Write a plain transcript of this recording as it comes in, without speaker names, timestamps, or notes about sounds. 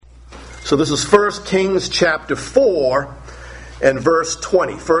So this is 1 Kings chapter 4 and verse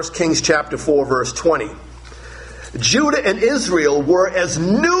 20. 1 Kings chapter 4, verse 20. Judah and Israel were as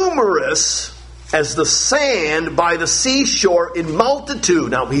numerous as the sand by the seashore in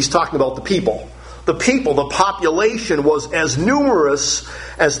multitude. Now he's talking about the people. The population was as numerous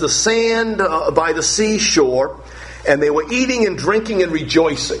as the sand by the seashore, and they were eating and drinking and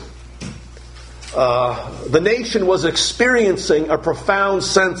rejoicing. The nation was experiencing a profound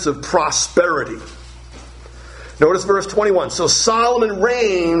sense of prosperity. Notice verse 21. So Solomon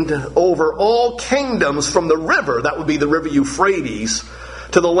reigned over all kingdoms from the river, that would be the river Euphrates,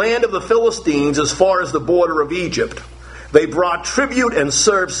 to the land of the Philistines as far as the border of Egypt. They brought tribute and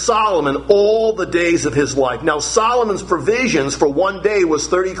served Solomon all the days of his life. Now Solomon's provisions for one day was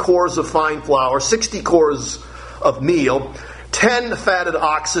 30 cores of fine flour, 60 cores of meal, 10 fatted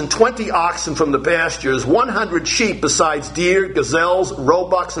oxen, 20 oxen from the pastures, 100 sheep besides deer, gazelles,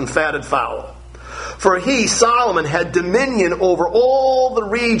 roebucks, and fatted fowl. For he, Solomon, had dominion over all the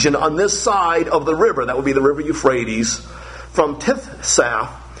region on this side of the river, that would be the river Euphrates, from Tiphsah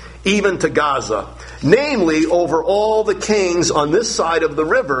even to Gaza, namely over all the kings on this side of the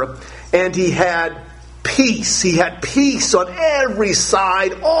river, and he had peace. He had peace on every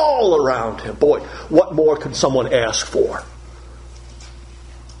side all around him. Boy, what more could someone ask for?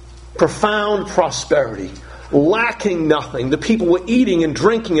 Profound prosperity, lacking nothing. The people were eating and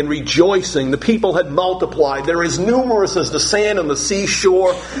drinking and rejoicing. The people had multiplied. They're as numerous as the sand on the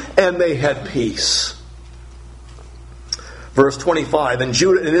seashore, and they had peace. Verse 25, and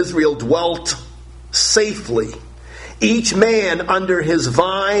Judah and Israel dwelt safely, each man under his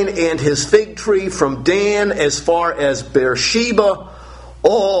vine and his fig tree from Dan as far as Beersheba,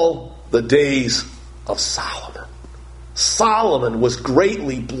 all the days of Solomon. Solomon was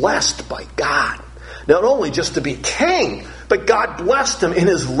greatly blessed by God. Not only just to be king, but God blessed him in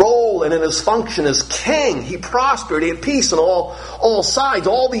his role and in his function as king. He prospered. He had peace on all sides.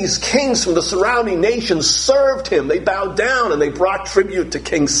 All these kings from the surrounding nations served him. They bowed down and they brought tribute to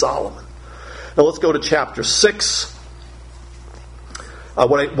King Solomon. Now let's go to chapter 6.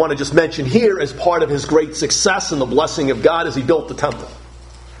 What I want to just mention here as part of his great success and the blessing of God is he built the temple.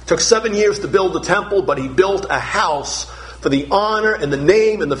 It took 7 years to build the temple, but he built a house for the honor and the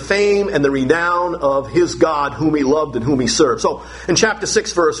name and the fame and the renown of his God, whom he loved and whom he served. So, in chapter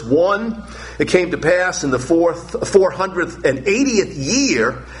 6, verse 1, it came to pass in the 480th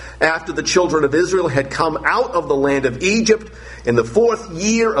year after the children of Israel had come out of the land of Egypt, in the 4th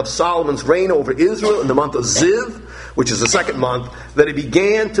year of Solomon's reign over Israel, in the month of Ziv, which is the second month, that he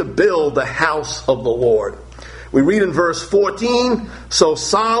began to build the house of the Lord. We read in verse 14, so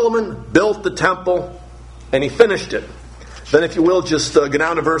Solomon built the temple and he finished it. Then, if you will, just go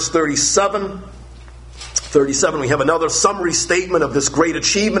down to verse 37. 37, we have another summary statement of this great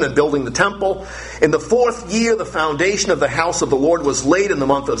achievement in building the temple. In the 4th year, the foundation of the house of the Lord was laid in the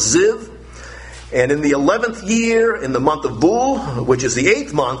month of Ziv. And in the 11th year, in the month of Bul, which is the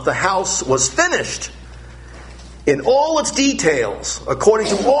 8th month, the house was finished in all its details, according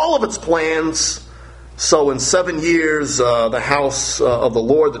to all of its plans. So in 7 years, the house of the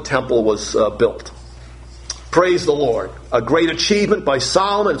Lord, the temple, was built. Praise the Lord. A great achievement by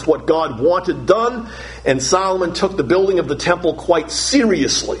Solomon. It's what God wanted done. And Solomon took the building of the temple quite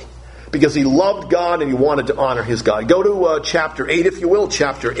seriously because he loved God and he wanted to honor his God. Go to chapter 8, if you will.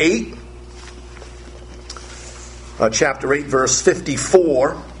 Chapter 8. Chapter 8, verse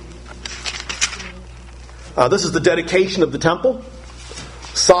 54. This is the dedication of the temple.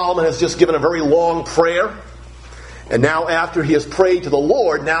 Solomon has just given a very long prayer. And now after he has prayed to the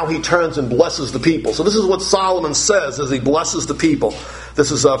Lord, now he turns and blesses the people. So this is what Solomon says as he blesses the people.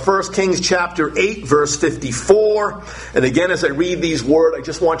 This is 1 Kings chapter 8, verse 54. And again, as I read these words, I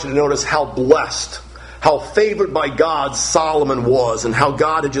just want you to notice how blessed, how favored by God Solomon was, and how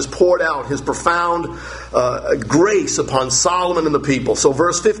God had just poured out his profound grace upon Solomon and the people. So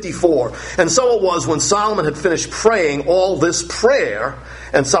verse 54, and so it was when Solomon had finished praying all this prayer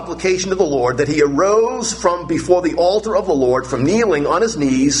and supplication to the Lord, that he arose from before the altar of the Lord, from kneeling on his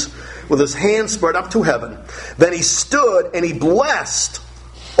knees, with his hands spread up to heaven. Then he stood and he blessed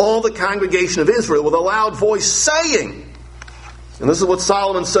all the congregation of Israel with a loud voice, saying, and this is what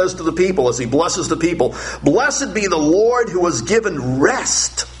Solomon says to the people as he blesses the people, blessed be the Lord who has given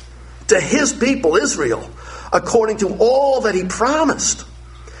rest to his people Israel, according to all that he promised.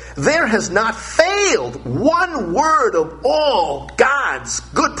 There has not failed one word of all God's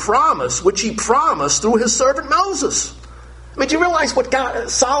good promise, which he promised through his servant Moses. I mean, do you realize what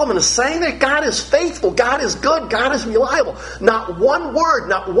Solomon is saying there? God is faithful, God is good, God is reliable. Not one word,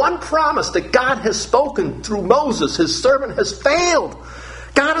 not one promise that God has spoken through Moses, his servant, has failed.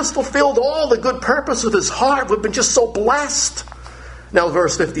 God has fulfilled all the good purpose of his heart. We've been just so blessed. Now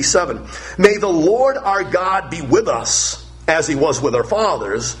verse 57. May the Lord our God be with us, as he was with our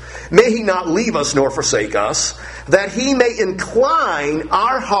fathers. May he not leave us nor forsake us, that he may incline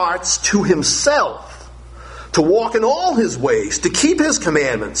our hearts to himself, to walk in all his ways, to keep his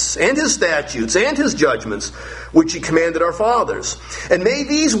commandments and his statutes and his judgments, which he commanded our fathers. And may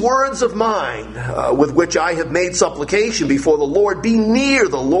these words of mine, with which I have made supplication before the Lord, be near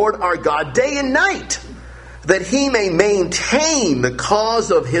the Lord our God day and night, that he may maintain the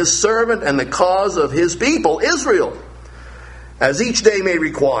cause of his servant and the cause of his people, Israel, as each day may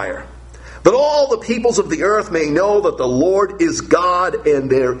require, that all the peoples of the earth may know that the Lord is God and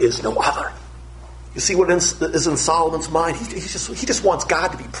there is no other. You see what is in Solomon's mind? He just wants God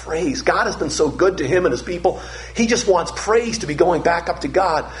to be praised. God has been so good to him and his people. He just wants praise to be going back up to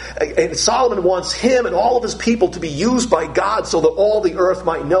God. And Solomon wants him and all of his people to be used by God so that all the earth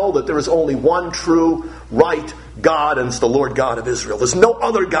might know that there is only one true, right God, and it's the Lord God of Israel. There's no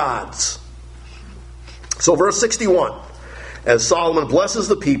other gods. So verse 61, as Solomon blesses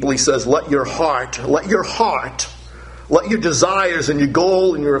the people, he says, let your desires and your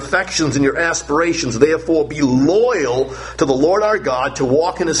goal and your affections and your aspirations, therefore, be loyal to the Lord our God, to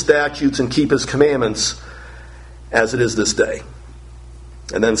walk in his statutes and keep his commandments as it is this day.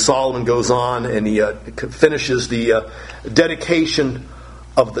 And then Solomon goes on and he finishes the dedication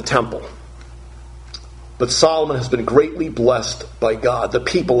of the temple. But Solomon has been greatly blessed by God. The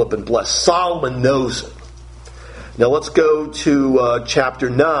people have been blessed. Solomon knows it. Now let's go to chapter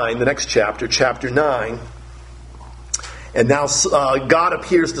 9, the next chapter, chapter 9. And now God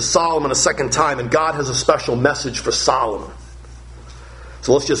appears to Solomon a second time, and God has a special message for Solomon.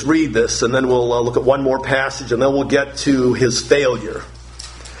 So let's just read this, and then we'll look at one more passage, and then we'll get to his failure.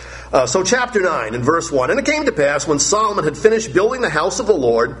 So chapter 9, in verse 1. And it came to pass, when Solomon had finished building the house of the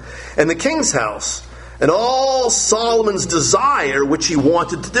Lord, and the king's house, and all Solomon's desire which he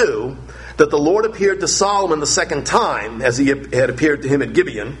wanted to do, that the Lord appeared to Solomon the second time, as he had appeared to him at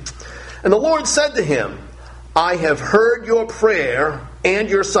Gibeon. And the Lord said to him, I have heard your prayer and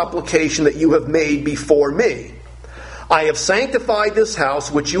your supplication that you have made before me. I have sanctified this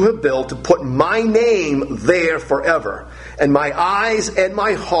house which you have built to put my name there forever, and my eyes and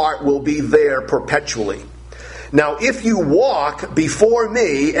my heart will be there perpetually. Now if you walk before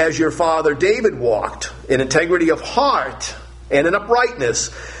me as your father David walked, in integrity of heart and in uprightness,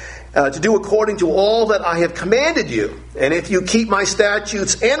 to do according to all that I have commanded you. And if you keep my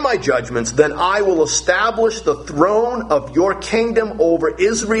statutes and my judgments, then I will establish the throne of your kingdom over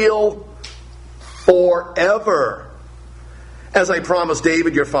Israel forever. As I promised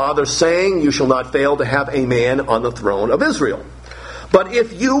David your father, saying, you shall not fail to have a man on the throne of Israel. But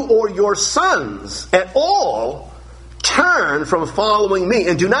if you or your sons at all turn from following me,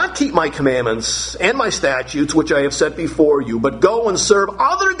 and do not keep my commandments and my statutes which I have set before you, but go and serve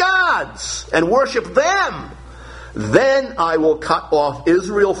other gods and worship them, then I will cut off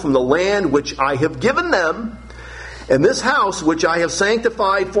Israel from the land which I have given them, and this house which I have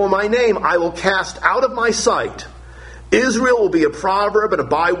sanctified for my name I will cast out of my sight. Israel will be a proverb and a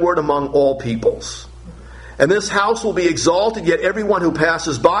byword among all peoples. And this house will be exalted, yet everyone who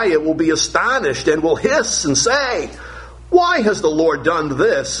passes by it will be astonished and will hiss and say, why has the Lord done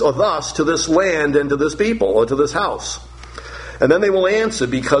this or thus to this land and to this people or to this house? And then they will answer,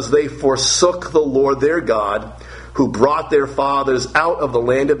 because they forsook the Lord their God, who brought their fathers out of the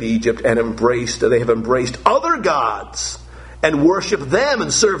land of Egypt, and they have embraced other gods and worshiped them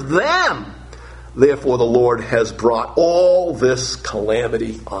and served them. Therefore the Lord has brought all this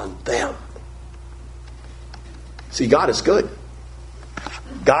calamity on them. See, God is good.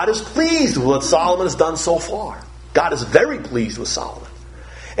 God is pleased with what Solomon has done so far. God is very pleased with Solomon.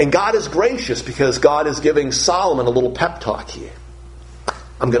 And God is gracious, because God is giving Solomon a little pep talk here.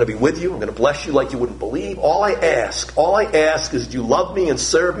 I'm going to be with you. I'm going to bless you like you wouldn't believe. All I ask is you love me and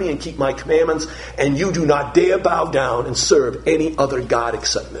serve me and keep my commandments, and you do not dare bow down and serve any other God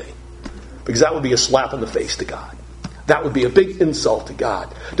except me. Because that would be a slap in the face to God. That would be a big insult to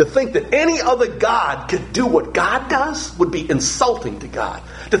God. To think that any other God could do what God does would be insulting to God.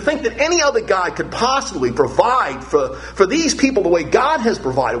 To think that any other God could possibly provide for these people the way God has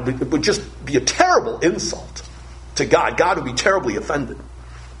provided would just be a terrible insult to God. God would be terribly offended.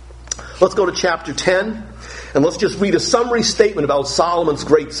 Let's go to chapter 10, and let's just read a summary statement about Solomon's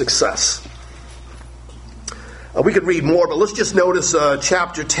great success. We could read more, but let's just notice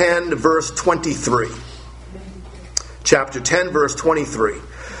chapter 10, verse 23. Chapter 10, verse 23.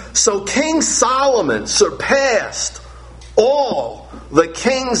 So King Solomon surpassed all the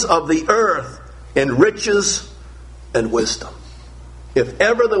kings of the earth in riches and wisdom. If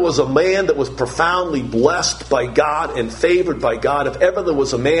ever there was a man that was profoundly blessed by God and favored by God, if ever there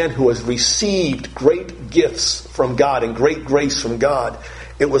was a man who has received great gifts from God and great grace from God,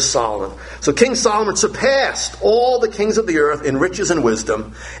 it was Solomon. So King Solomon surpassed all the kings of the earth in riches and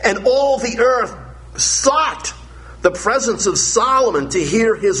wisdom, and all the earth sought the presence of Solomon to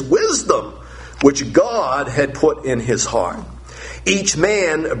hear his wisdom, which God had put in his heart. Each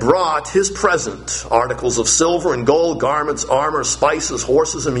man brought his present, articles of silver and gold, garments, armor, spices,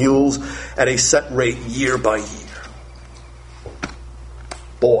 horses, and mules, at a set rate year by year.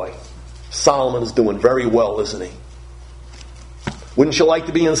 Boy, Solomon is doing very well, isn't he? Wouldn't you like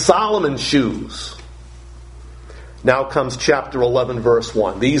to be in Solomon's shoes? Now comes chapter 11, verse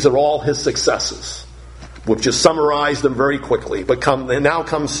 1. These are all his successes. We've just summarized them very quickly. But now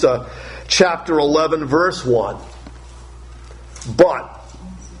comes chapter 11, verse 1. But.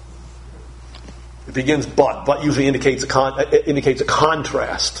 It begins but. But usually indicates a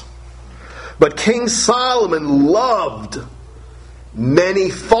contrast. But King Solomon loved many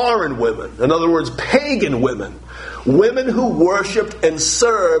foreign women. In other words, pagan women. Women who worshipped and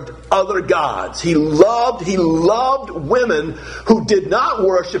served other gods. He loved women who did not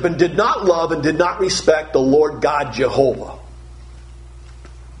worship and did not love and did not respect the Lord God Jehovah.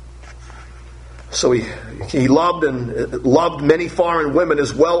 So he loved many foreign women,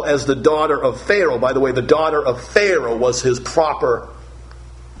 as well as the daughter of Pharaoh. By the way, the daughter of Pharaoh was his proper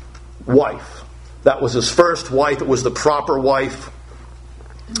wife. That was his first wife. It was the proper wife.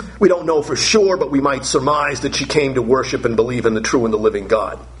 We don't know for sure, but we might surmise that she came to worship and believe in the true and the living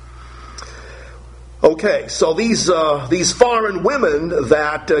God. Okay, so these foreign women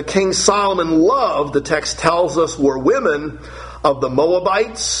that King Solomon loved, the text tells us, were women of the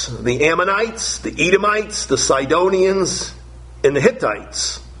Moabites, the Ammonites, the Edomites, the Sidonians, and the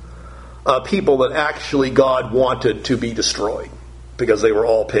Hittites. People that actually God wanted to be destroyed because they were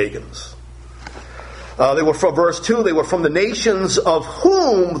all pagans. They were from verse 2, they were from the nations of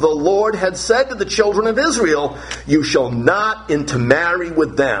whom the Lord had said to the children of Israel, "You shall not intermarry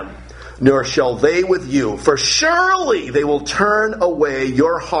with them, nor shall they with you, for surely they will turn away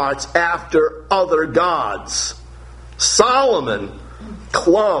your hearts after other gods." Solomon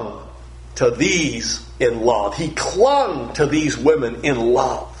clung to these in love. He clung to these women in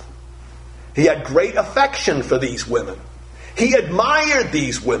love. He had great affection for these women. He admired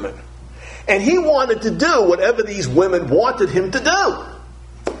these women. And he wanted to do whatever these women wanted him to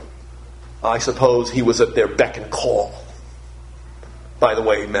do. I suppose he was at their beck and call. By the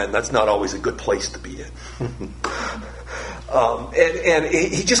way, men, that's not always a good place to be in. And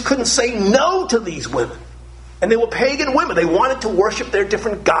he just couldn't say no to these women. And they were pagan women. They wanted to worship their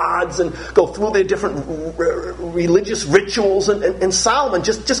different gods and go through their different religious rituals. And Solomon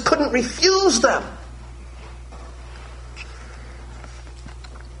just couldn't refuse them.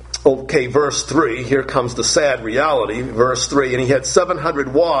 Okay, verse 3, here comes the sad reality. Verse 3, and he had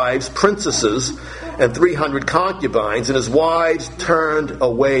 700 wives, princesses, and 300 concubines, and his wives turned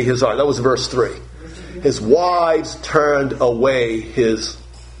away his heart. That was verse 3. His wives turned away his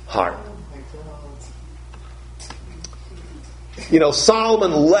heart. You know,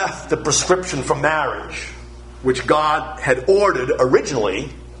 Solomon left the prescription for marriage, which God had ordered originally,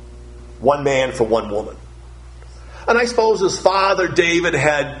 one man for one woman. And I suppose his father David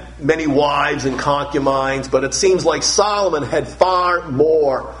had many wives and concubines, but it seems like Solomon had far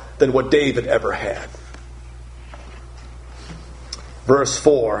more than what David ever had. Verse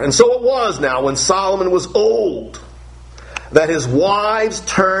 4, and so it was now when Solomon was old, that his wives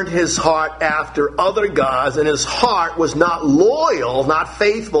turned his heart after other gods, and his heart was not loyal, not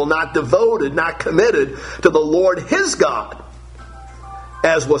faithful, not devoted, not committed to the Lord his God,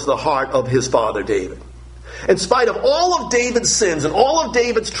 as was the heart of his father David. In spite of all of David's sins and all of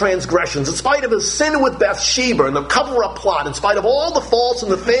David's transgressions, in spite of his sin with Bathsheba and the cover-up plot, in spite of all the faults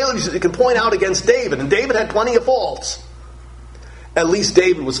and the failures that you can point out against David, and David had plenty of faults, at least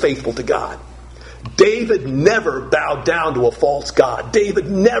David was faithful to God. David never bowed down to a false god.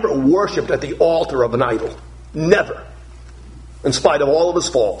 David never worshipped at the altar of an idol. Never. In spite of all of his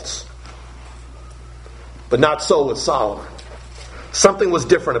faults. But not so with Solomon. Something was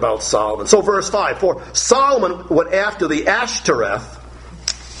different about Solomon. So verse 5, for Solomon went after the Ashtoreth,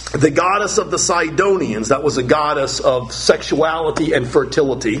 the goddess of the Sidonians. That was a goddess of sexuality and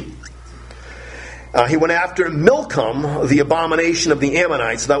fertility. He went after Milcom, the abomination of the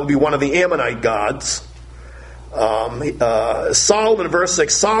Ammonites. That would be one of the Ammonite gods. Solomon, verse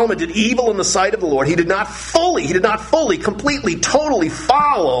 6, Solomon did evil in the sight of the Lord. He did not fully, completely, totally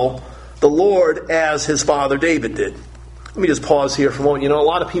follow the Lord as his father David did. Let me just pause here for a moment. You know, a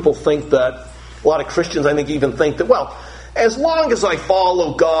lot of people think that, a lot of Christians I think even think that, well, as long as I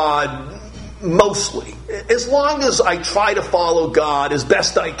follow God mostly, as long as I try to follow God as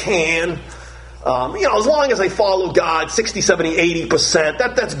best I can, as long as I follow God 60, 70,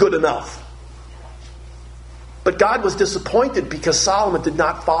 80%, that's good enough. But God was disappointed because Solomon did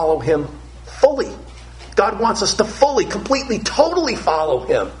not follow him fully. God wants us to fully, completely, totally follow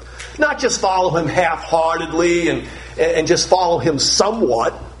him. Not just follow him half-heartedly and just follow him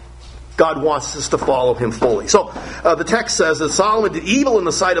somewhat. God wants us to follow him fully. So the text says that Solomon did evil in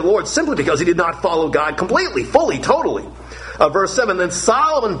the sight of the Lord simply because he did not follow God completely, fully, totally. Verse 7, then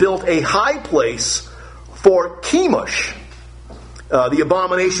Solomon built a high place for Chemosh, the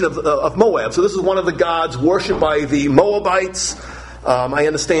abomination of Moab. So this is one of the gods worshipped by the Moabites. I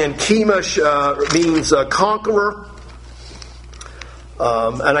understand Chemosh means conqueror.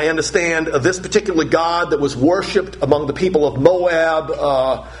 And I understand this particular god that was worshipped among the people of Moab,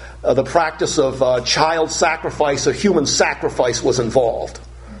 the practice of child sacrifice, or human sacrifice was involved,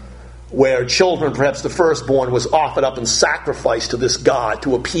 where children, perhaps the firstborn, was offered up and sacrificed to this god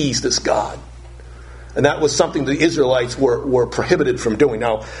to appease this god. And that was something the Israelites were prohibited from doing.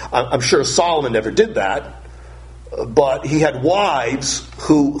 Now, I'm sure Solomon never did that, but he had wives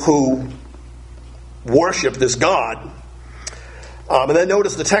who worshipped this god. And then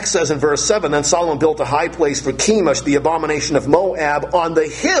notice the text says in verse 7, then Solomon built a high place for Chemosh, the abomination of Moab, on the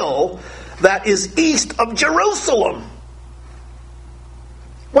hill that is east of Jerusalem.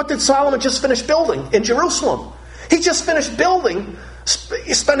 What did Solomon just finish building in Jerusalem? He just finished building,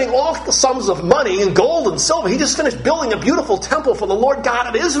 spending all the sums of money in gold and silver. He just finished building a beautiful temple for the Lord God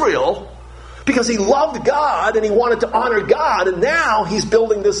of Israel because he loved God and he wanted to honor God. And now he's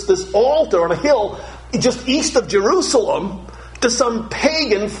building this altar on a hill just east of Jerusalem to some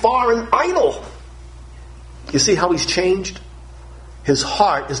pagan foreign idol. You see how he's changed? His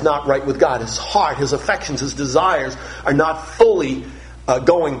heart is not right with God. His heart, his affections, his desires are not fully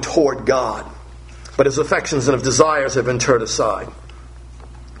going toward God. But his affections and his desires have been turned aside.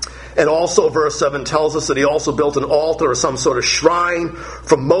 And also verse 7 tells us that he also built an altar or some sort of shrine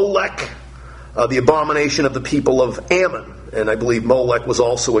for Molech, the abomination of the people of Ammon. And I believe Molech was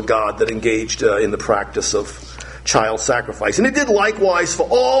also a god that engaged in the practice of child sacrifice. And he did likewise for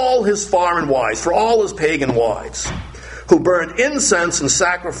all his foreign wives, for all his pagan wives, who burned incense and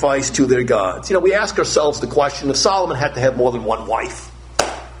sacrificed to their gods. We ask ourselves the question, if Solomon had to have more than one wife,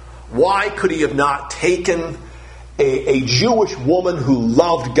 why could he have not taken a Jewish woman who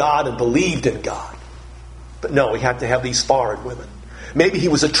loved God and believed in God? But no, he had to have these foreign women. Maybe he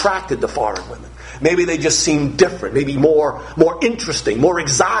was attracted to foreign women. Maybe they just seemed different, maybe more interesting, more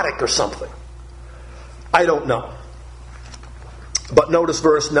exotic or something. I don't know. But notice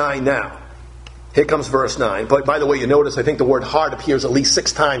verse 9 now. Here comes verse 9. But by the way, you notice, I think the word heart appears at least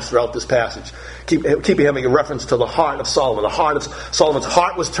 6 times throughout this passage. Keep having a reference to the heart of Solomon. The heart of Solomon's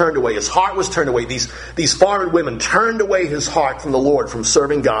heart was turned away. His heart was turned away. These foreign women turned away his heart from the Lord, from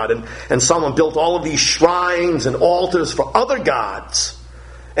serving God. And Solomon built all of these shrines and altars for other gods.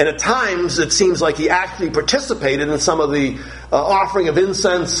 And at times, it seems like he actually participated in some of the offering of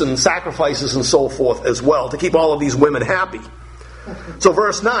incense and sacrifices and so forth as well, to keep all of these women happy. So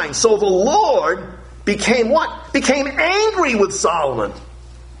verse 9, so the Lord became what? Became angry with Solomon.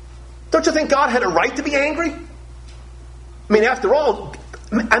 Don't you think God had a right to be angry? I mean, after all,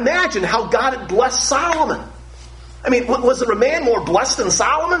 imagine how God had blessed Solomon. I mean, was there a man more blessed than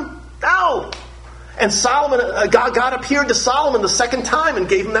Solomon? No. And Solomon, God appeared to Solomon the second time and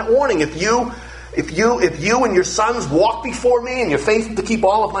gave him that warning. If you and your sons walk before me and you're faithful to keep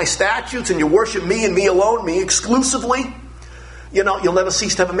all of my statutes and you worship me and me alone, me exclusively, you'll never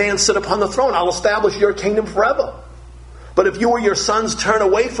cease to have a man sit upon the throne. I'll establish your kingdom forever. But if you or your sons turn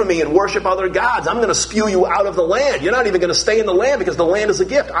away from me and worship other gods, I'm going to spew you out of the land. You're not even going to stay in the land because the land is a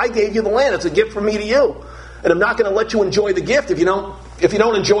gift. I gave you the land. It's a gift from me to you. And I'm not going to let you enjoy the gift if you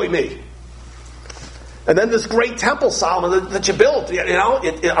don't enjoy me. And then this great temple, Solomon, that you built,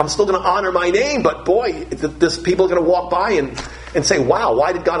 I'm still going to honor my name, but boy, this people are going to walk by and say, wow,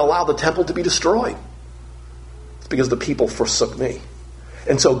 why did God allow the temple to be destroyed? It's because the people forsook me.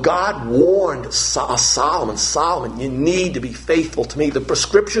 And so God warned Solomon, you need to be faithful to me. The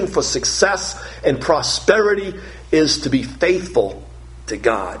prescription for success and prosperity is to be faithful to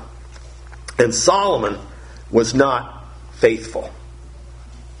God. And Solomon was not faithful.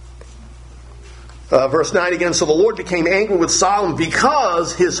 Verse 9 again, so the Lord became angry with Solomon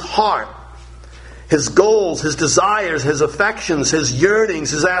because his heart, his goals, his desires, his affections, his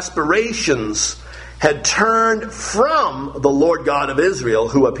yearnings, his aspirations had turned from the Lord God of Israel,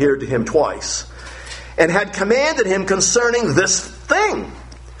 who appeared to him twice, and had commanded him concerning this thing,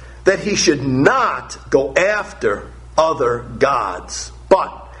 that he should not go after other gods.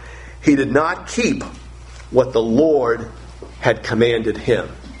 But he did not keep what the Lord had commanded him.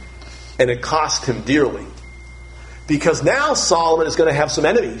 And it cost him dearly. Because now Solomon is going to have some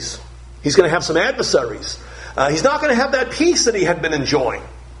enemies. He's going to have some adversaries. He's not going to have that peace that he had been enjoying.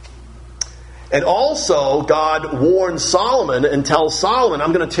 And also, God warns Solomon and tells Solomon,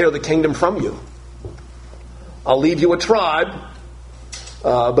 I'm going to tear the kingdom from you. I'll leave you a tribe,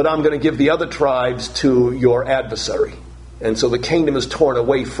 but I'm going to give the other tribes to your adversary. And so the kingdom is torn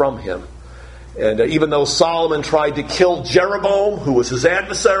away from him. And even though Solomon tried to kill Jeroboam, who was his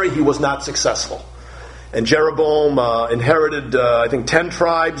adversary, he was not successful. And Jeroboam inherited, 10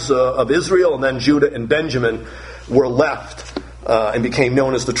 tribes of Israel, and then Judah and Benjamin were left and became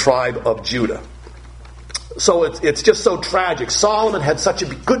known as the tribe of Judah. So it's just so tragic. Solomon had such a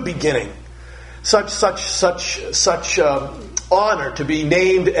good beginning, such honor to be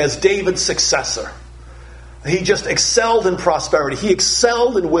named as David's successor. He just excelled in prosperity. He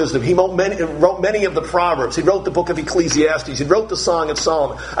excelled in wisdom. He wrote many of the Proverbs. He wrote the book of Ecclesiastes. He wrote the Song of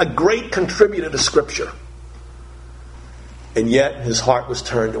Solomon. A great contributor to Scripture. And yet his heart was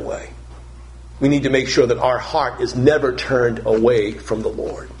turned away. We need to make sure that our heart is never turned away from the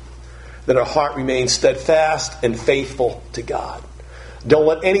Lord. That our heart remains steadfast and faithful to God. Don't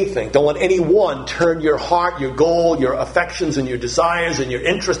let anyone turn your heart, your goal, your affections, and your desires, and your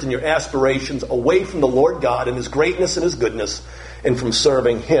interest, and your aspirations away from the Lord God and His greatness and His goodness, and from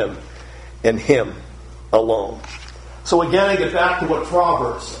serving Him and Him alone. So again, I get back to what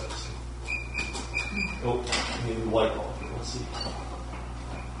Proverbs says. Oh, I need a light bulb here. Let's see.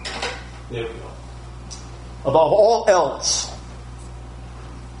 There we go. Above all else,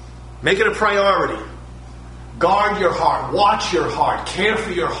 make it a priority. Guard your heart. Watch your heart. Care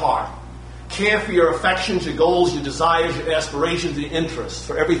for your heart. Care for your affections, your goals, your desires, your aspirations, your interests.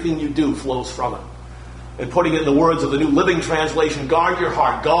 For everything you do flows from it. And putting it in the words of the New Living Translation, guard your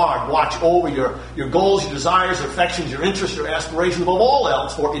heart. Guard, watch over your goals, your desires, your affections, your interests, your aspirations, above all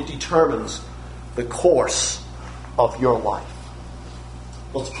else, for it determines the course of your life.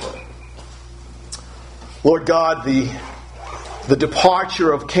 Let's pray. Lord God, the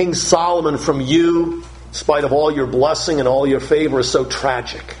departure of King Solomon from you, in spite of all your blessing and all your favor, is so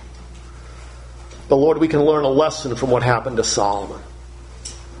tragic. But Lord, we can learn a lesson from what happened to Solomon.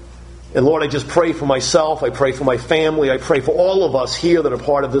 And Lord, I just pray for myself, I pray for my family, I pray for all of us here that are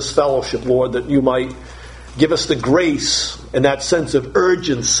part of this fellowship, Lord, that you might give us the grace and that sense of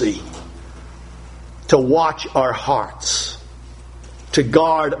urgency to watch our hearts, to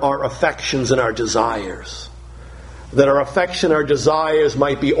guard our affections and our desires. That our affection, our desires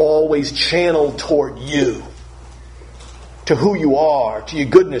might be always channeled toward you, to who you are, to your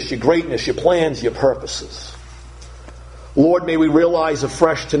goodness, your greatness, your plans, your purposes. Lord, may we realize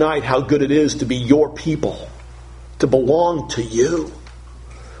afresh tonight how good it is to be your people, to belong to you,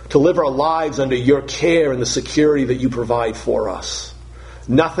 to live our lives under your care and the security that you provide for us.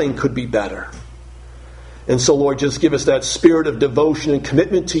 Nothing could be better. And so, Lord, just give us that spirit of devotion and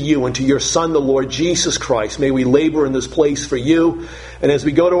commitment to you and to your Son, the Lord Jesus Christ. May we labor in this place for you. And as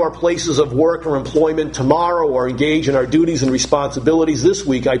we go to our places of work or employment tomorrow or engage in our duties and responsibilities this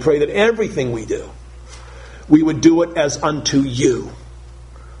week, I pray that everything we do, we would do it as unto you,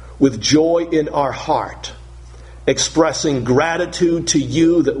 with joy in our heart, expressing gratitude to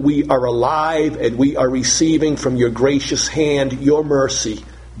you that we are alive and we are receiving from your gracious hand your mercy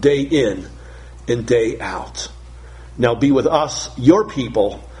day in and day out. Now be with us, your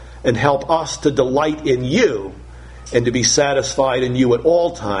people, and help us to delight in you and to be satisfied in you at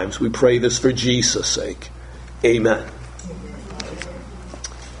all times. We pray this for Jesus' sake. Amen.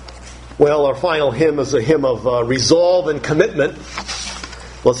 Well, our final hymn is a hymn of resolve and commitment.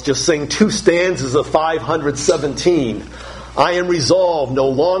 Let's just sing 2 stanzas of 517. I am resolved no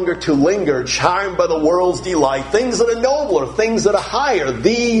longer to linger, charmed by the world's delight. Things that are nobler, things that are higher,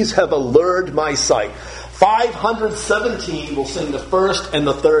 these have allured my sight. 517, we'll sing the first and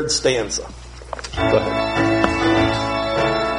the third stanza. Go ahead.